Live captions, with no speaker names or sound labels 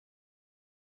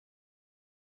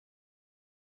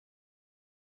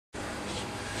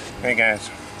Hey guys,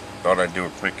 thought I'd do a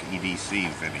quick EDC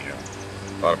video.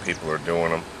 A lot of people are doing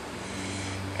them,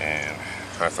 and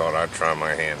I thought I'd try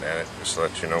my hand at it, just to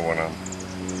let you know what I'm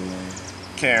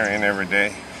carrying every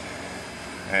day.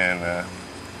 And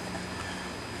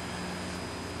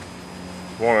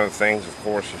one of the things, of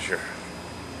course, is your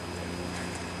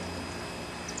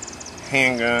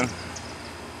handgun,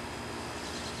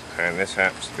 and this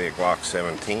happens to be a Glock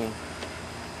 17.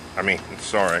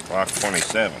 Glock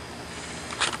 27.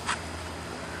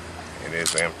 It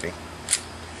is empty.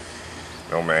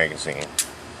 No magazine.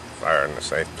 Fire in a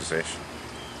safe position.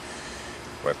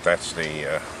 But that's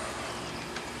the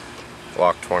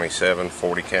Glock 27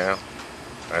 40 cal.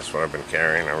 That's what I've been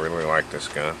carrying. I really like this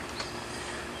gun.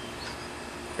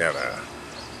 Got a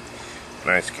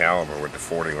nice caliber with the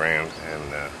 40 round,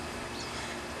 and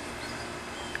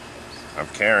I'm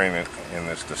carrying it in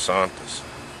this DeSantis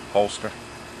holster.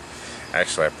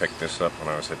 Actually, I picked this up when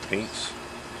I was at Pete's.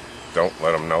 Don't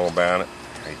let him know about it.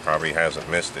 He probably hasn't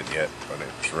missed it yet, but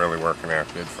it's really working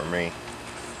out good for me.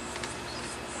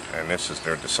 And this is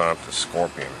their DeSantis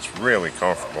Scorpion. It's really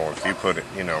comfortable if you put it,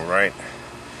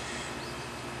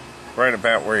 right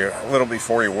about where you're, a little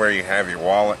before where you have your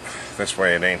wallet. This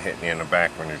way it ain't hitting you in the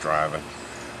back when you're driving,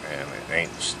 and it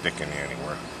ain't sticking you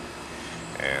anywhere.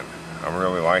 And I'm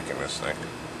really liking this thing.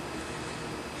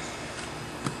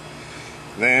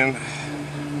 Then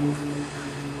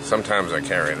sometimes I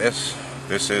carry this.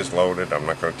 This is loaded. I'm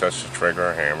not going to touch the trigger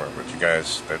or hammer, but you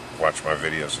guys that watch my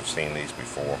videos have seen these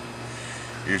before.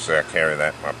 Usually I carry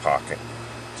that in my pocket.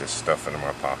 Just stuff it in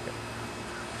my pocket.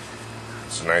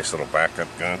 It's a nice little backup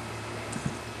gun.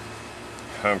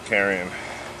 I'm carrying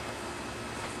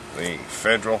the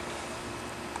Federal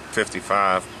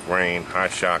 55 grain high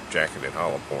shock jacketed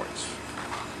hollow points.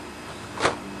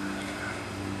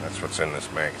 That's what's in this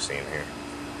magazine here.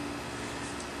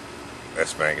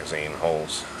 This magazine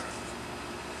holds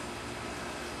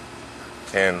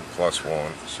 10 plus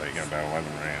 1, so you got about 11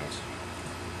 rounds.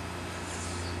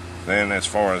 Then as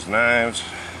far as knives,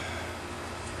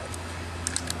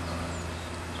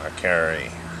 I carry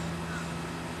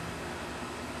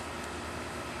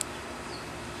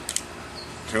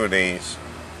two of these.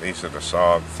 These are the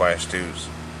SOG Flash 2s.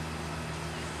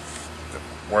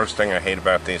 The worst thing I hate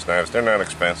about these knives, they're not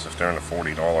expensive. They're in the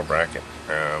 $40 bracket,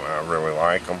 and I really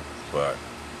like them. But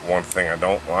one thing I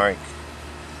don't like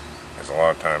is a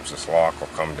lot of times this lock will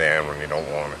come down when you don't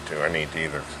want it to. I need to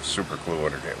either super glue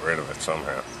it or get rid of it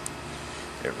somehow.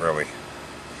 It really,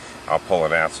 I'll pull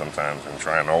it out sometimes and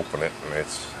try and open it, and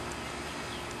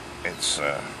it's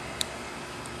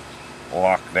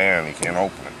locked down. You can't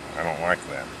open it. I don't like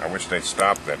that. I wish they'd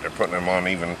stop that. They're putting them on,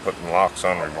 even putting locks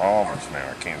on revolvers now.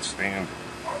 I can't stand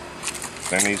it.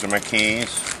 Then these are my keys.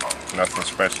 Nothing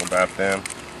special about them.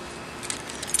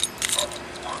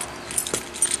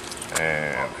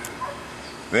 And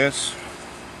this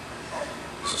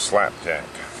is a slapjack.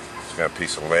 It's got a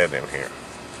piece of lead in here.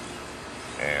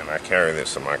 And I carry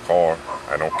this in my car.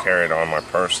 I don't carry it on my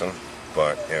person,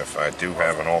 but if I do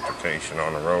have an altercation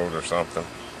on the road or something,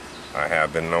 I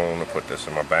have been known to put this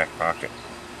in my back pocket.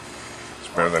 It's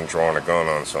better than drawing a gun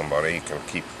on somebody. You can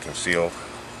keep it concealed,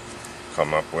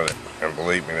 come up with it. And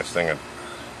believe me, this thing would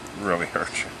really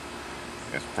hurt you.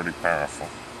 It's pretty powerful.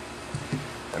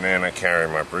 And then I carry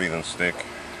my breathing stick.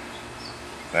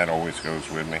 That always goes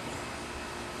with me.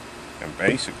 And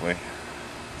basically,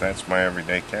 that's my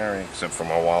everyday carry, except for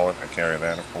my wallet. I carry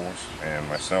that, of course, and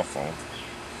my cell phone.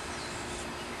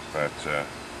 But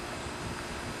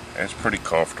it's pretty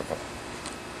comfortable.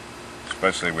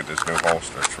 Especially with this new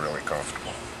holster, it's really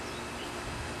comfortable.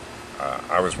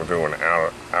 I was doing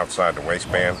outside the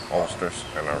waistband holsters,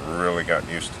 and I really got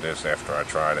used to this after I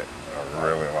tried it. I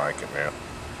really like it now.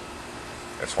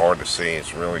 It's hard to see.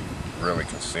 It's really, really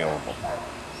concealable.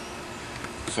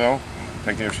 So,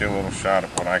 that gives you a little shot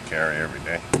of what I carry every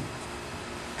day.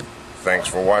 Thanks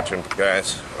for watching,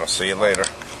 guys. I'll see you later.